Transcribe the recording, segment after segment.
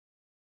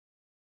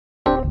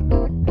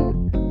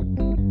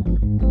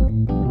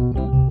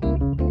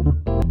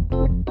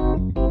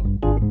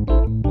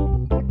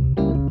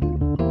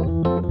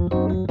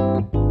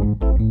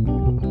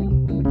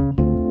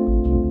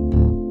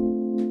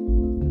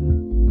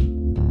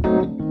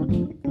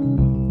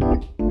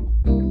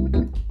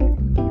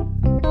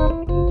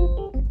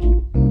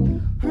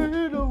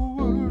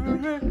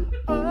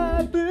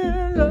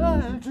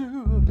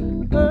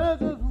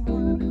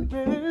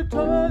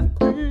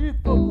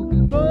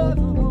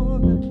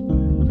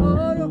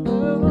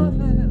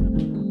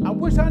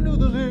wish I knew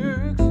the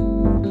lyrics.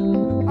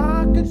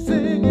 I could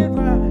sing it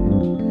right.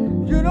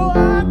 You know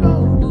I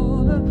don't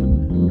wanna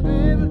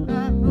live it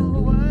like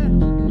no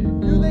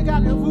one. You think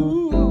I can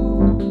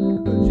fool,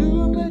 but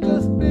you may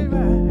just be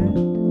right.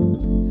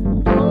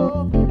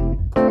 Oh,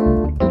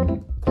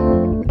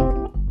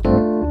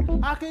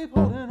 I keep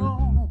holding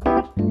on.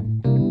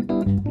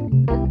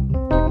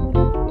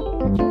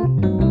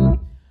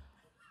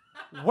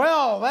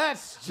 Well,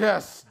 that's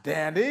just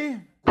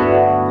dandy.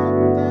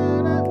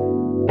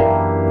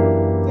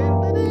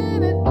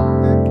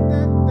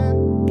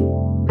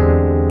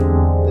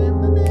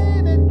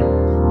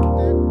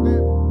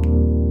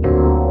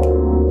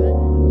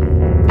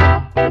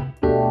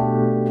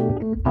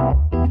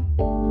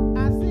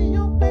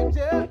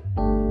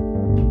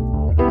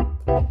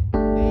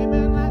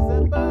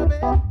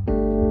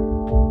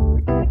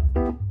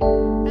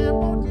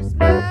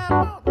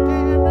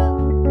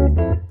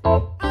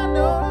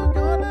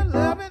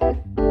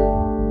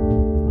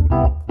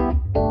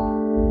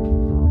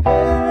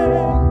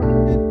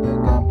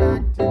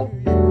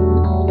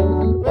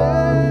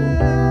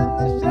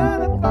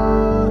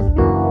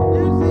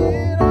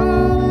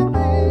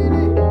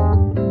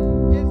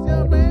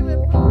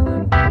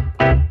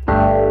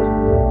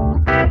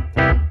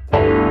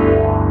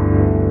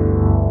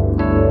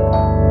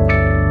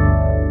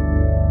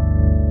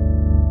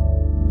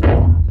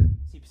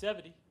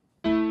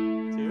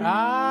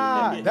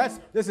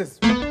 This is.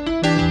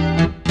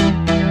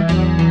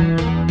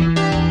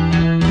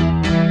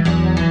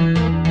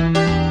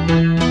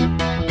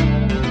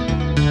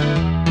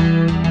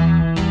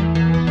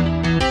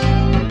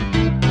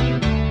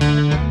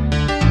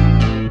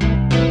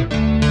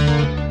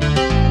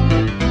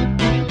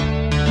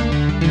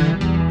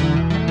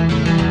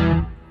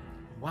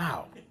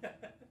 Wow.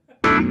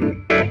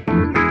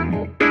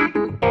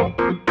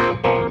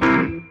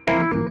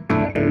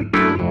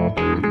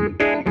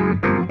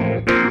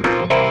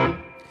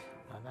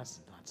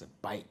 That's a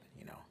bite,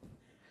 you know.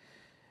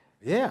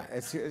 Yeah,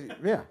 it's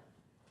yeah,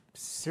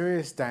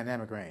 serious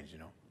dynamic range, you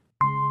know.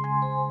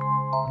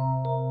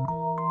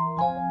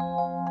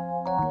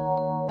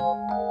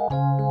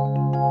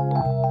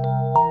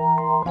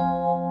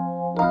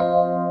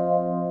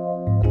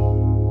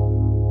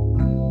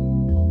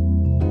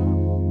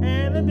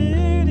 And the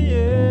beauty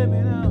of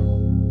it all,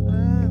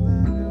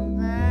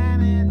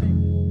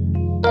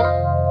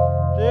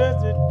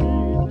 just a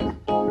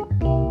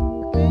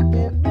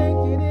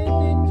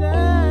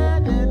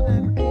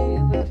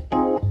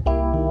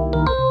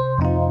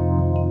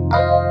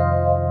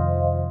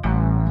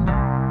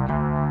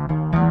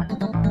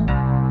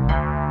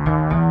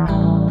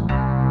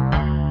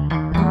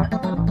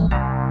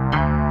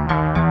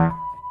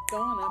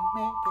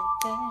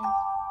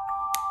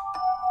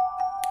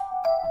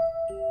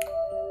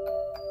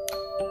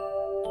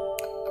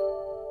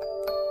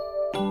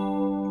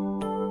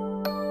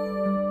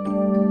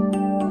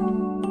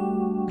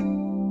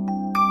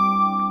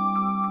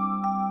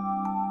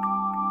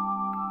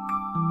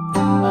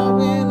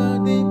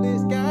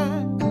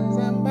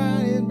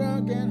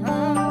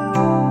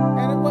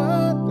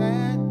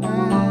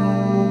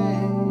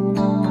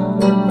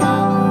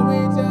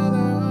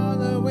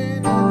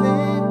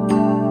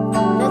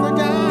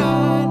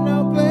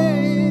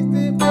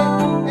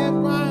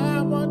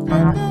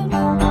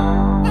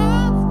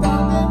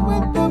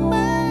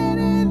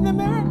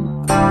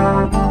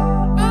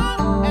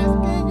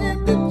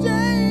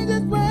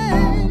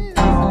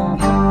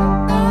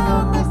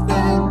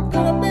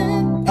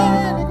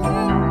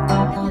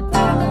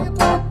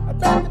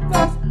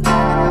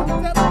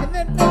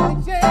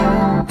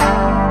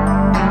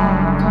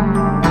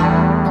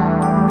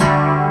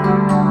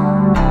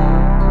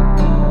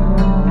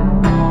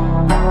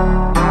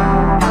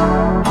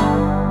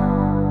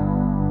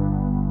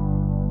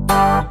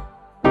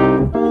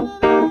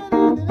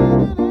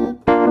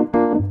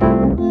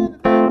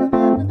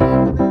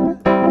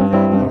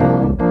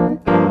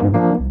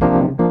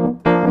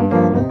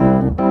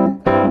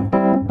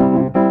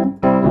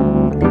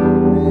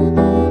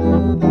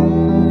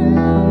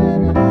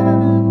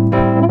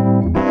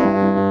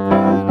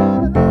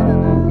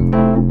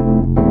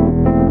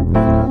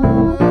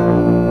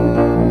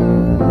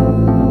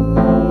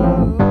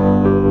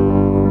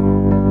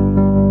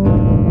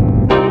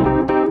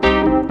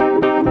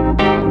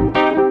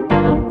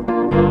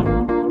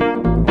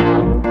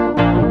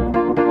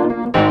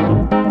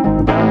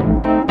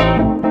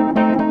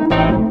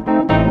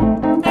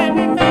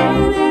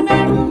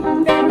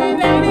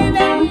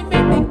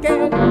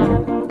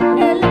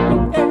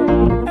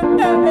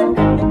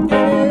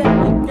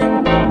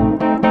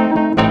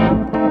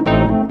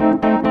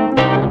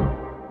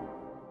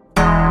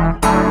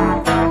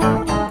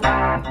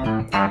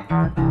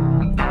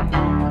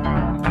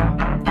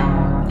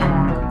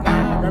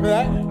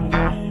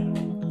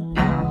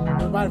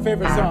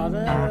favorite songs.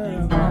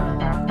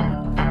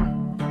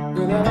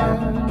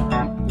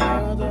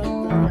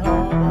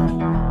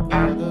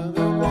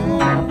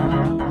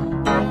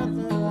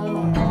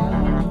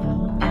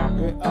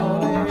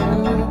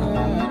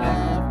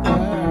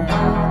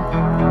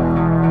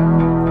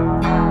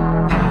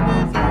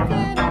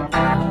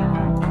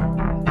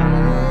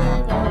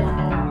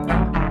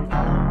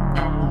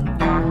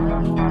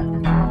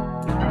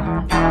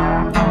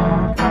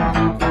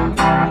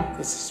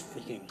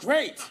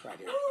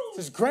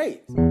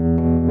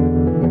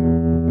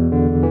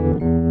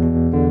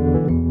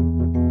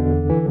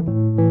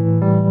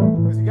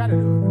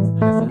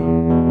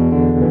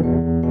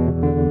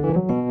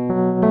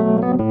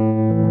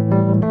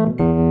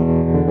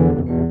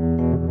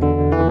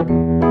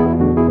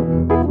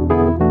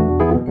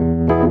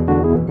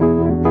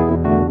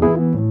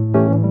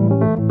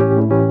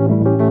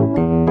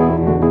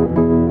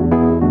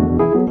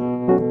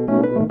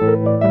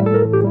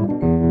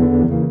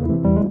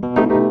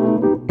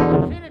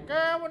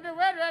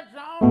 that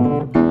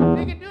song.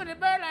 They can do the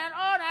birdland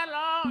all night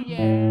long,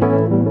 yeah.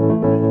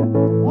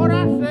 What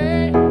I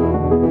say,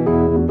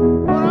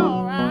 what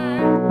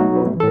alright.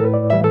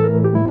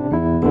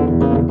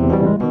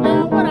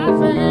 Now what I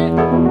say,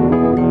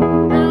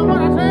 now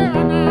what I say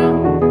right now.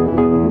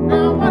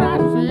 Now what I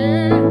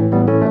say,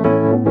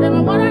 tell me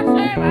what I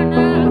say right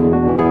now.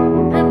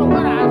 Tell me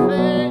what I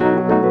say.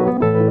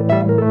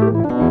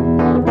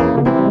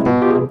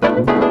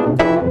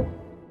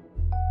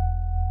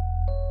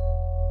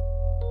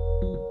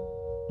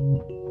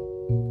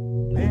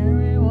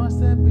 Mary wants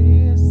to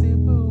be a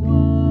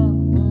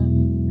superwoman,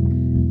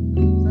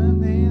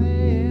 something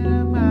in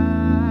her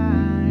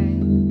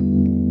mind.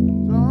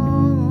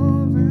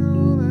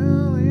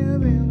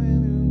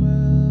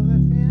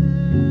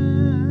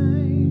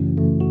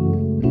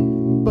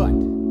 But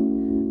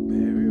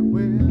very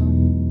well,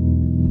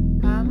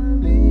 I'ma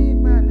leave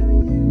my new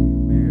you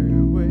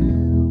very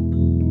well.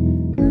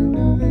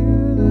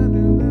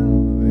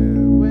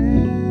 Very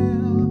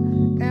well.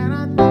 And I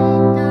think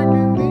I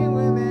can live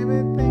with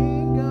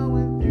everything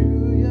going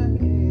through your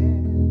head.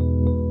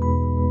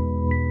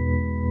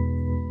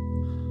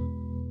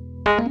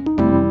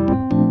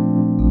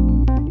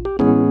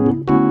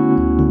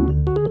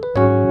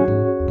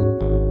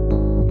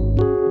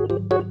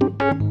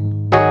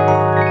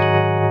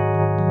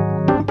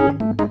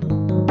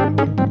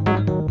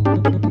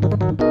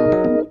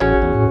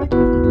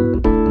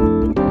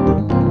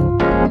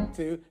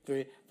 2,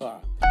 3,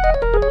 4.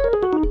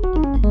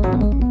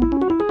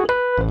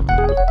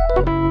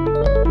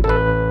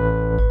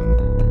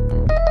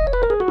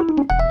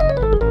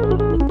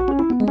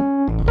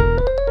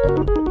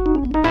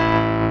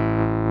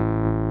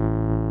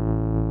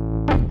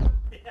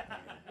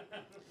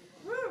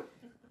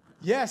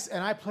 Yes,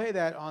 and I play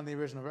that on the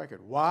original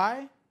record.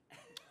 Why?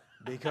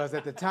 Because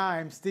at the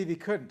time, Stevie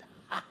couldn't.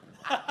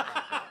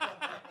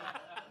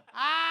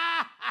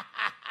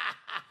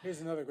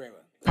 Here's another great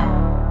one.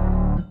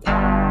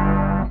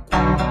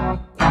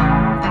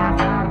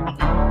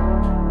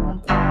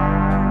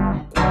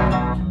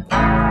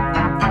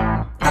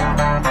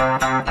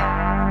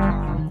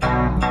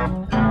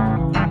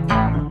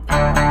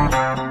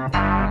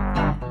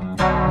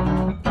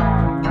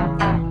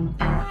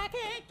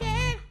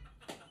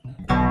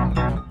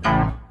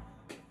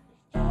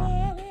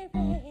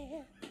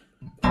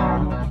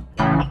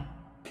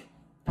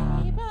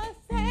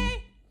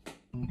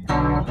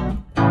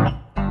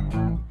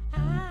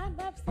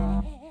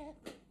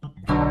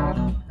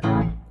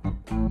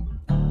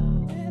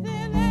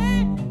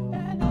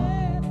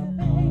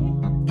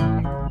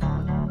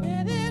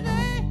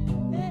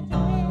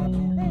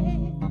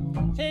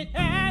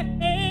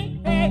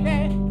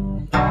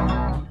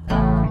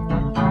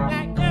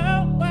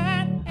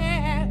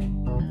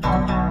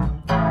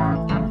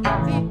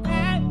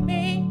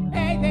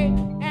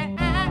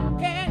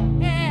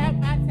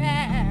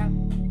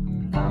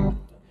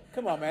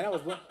 Come on, man. That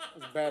was a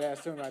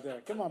badass tune right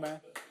there. Come on, man.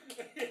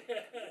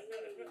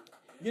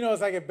 You know,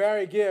 it's like if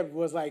Barry Gibb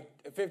was like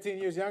 15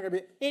 years younger.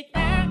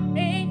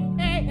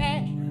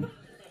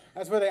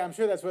 That's where I'm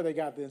sure that's where they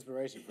got the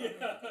inspiration from.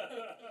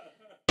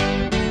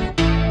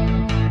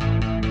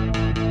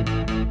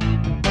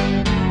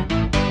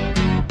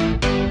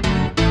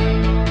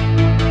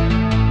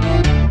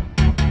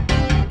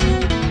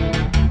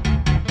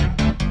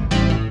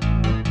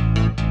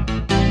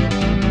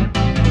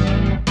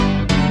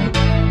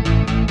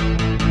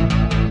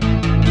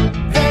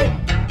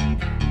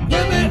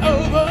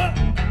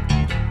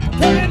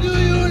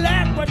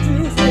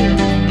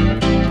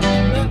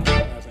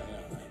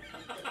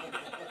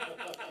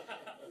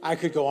 I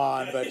could go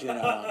on, but you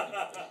know,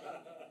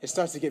 it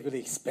starts to get really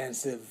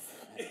expensive.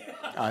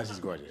 Oh, this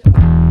is gorgeous.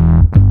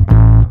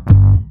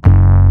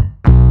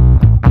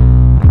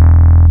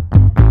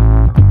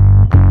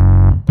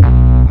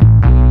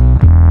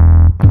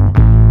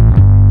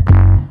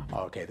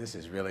 Okay, this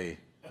is really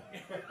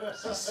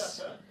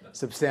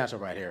substantial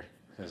right here.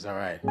 This is all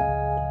right.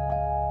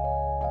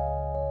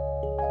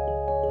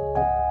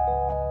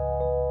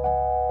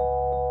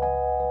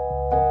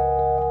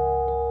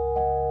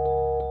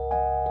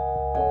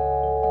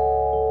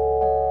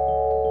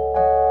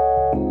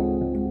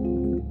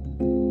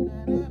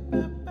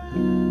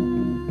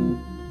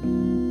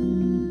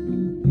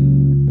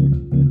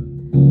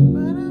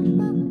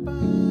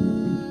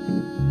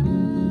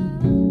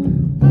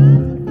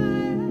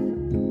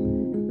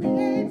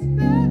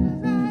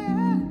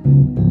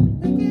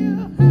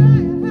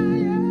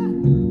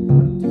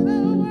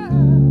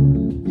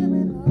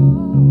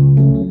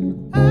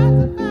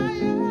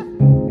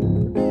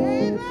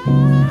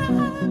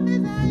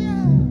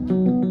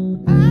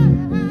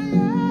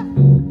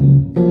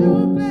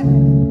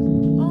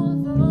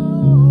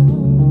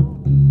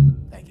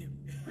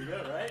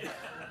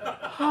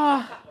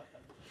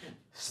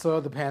 Slow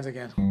the pans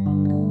again.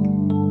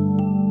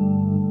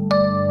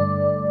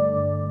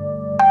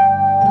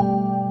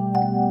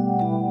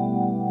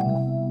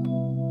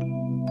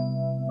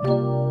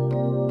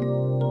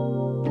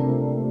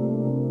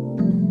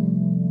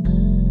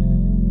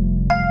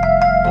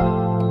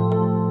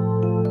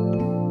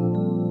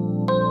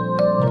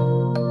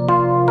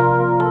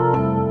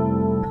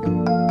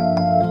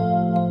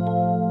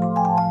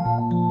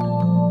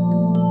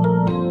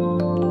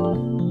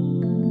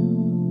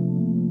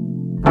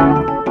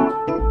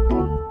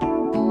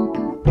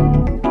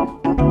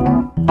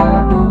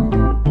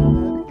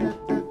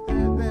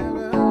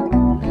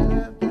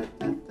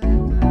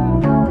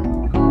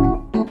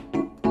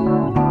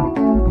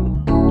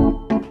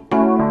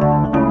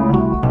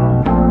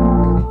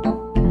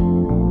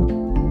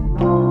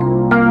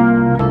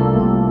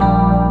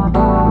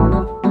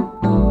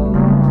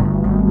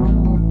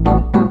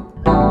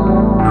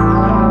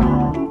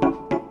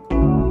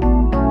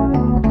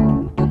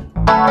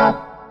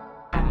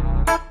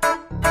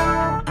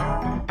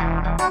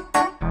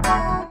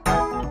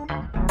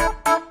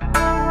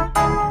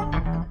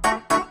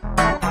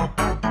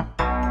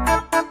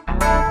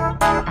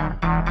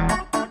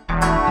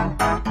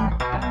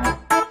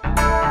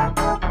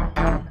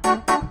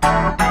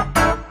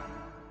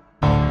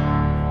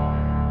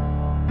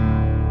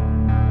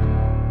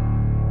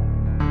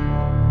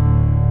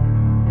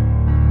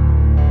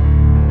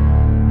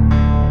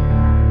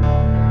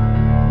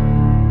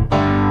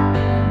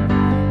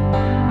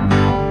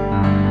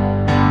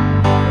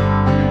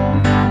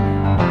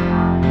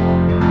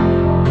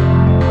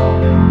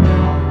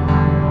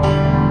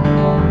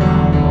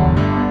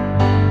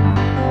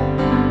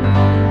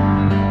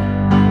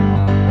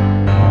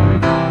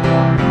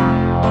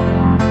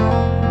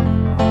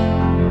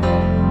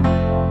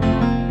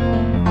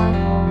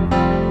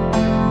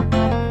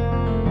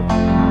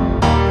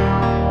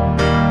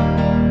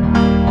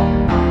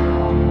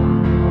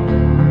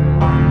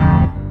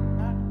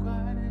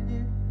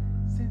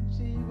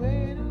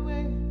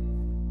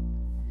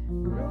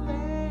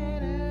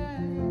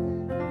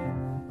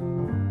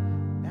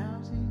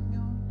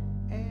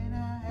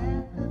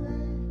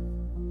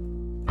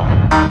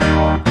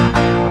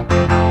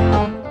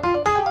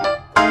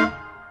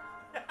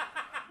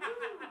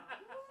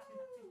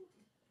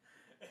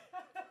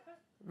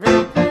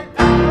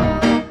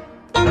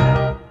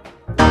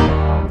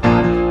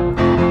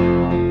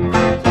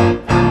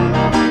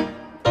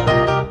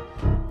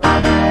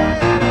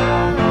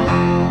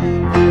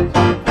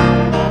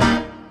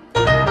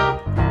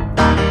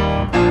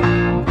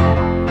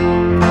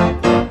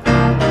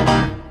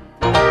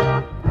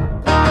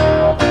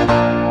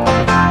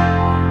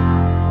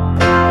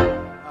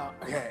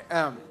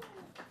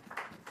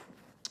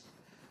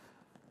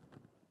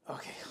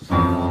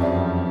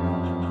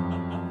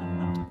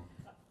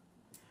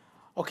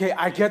 Okay,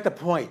 I get the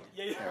point.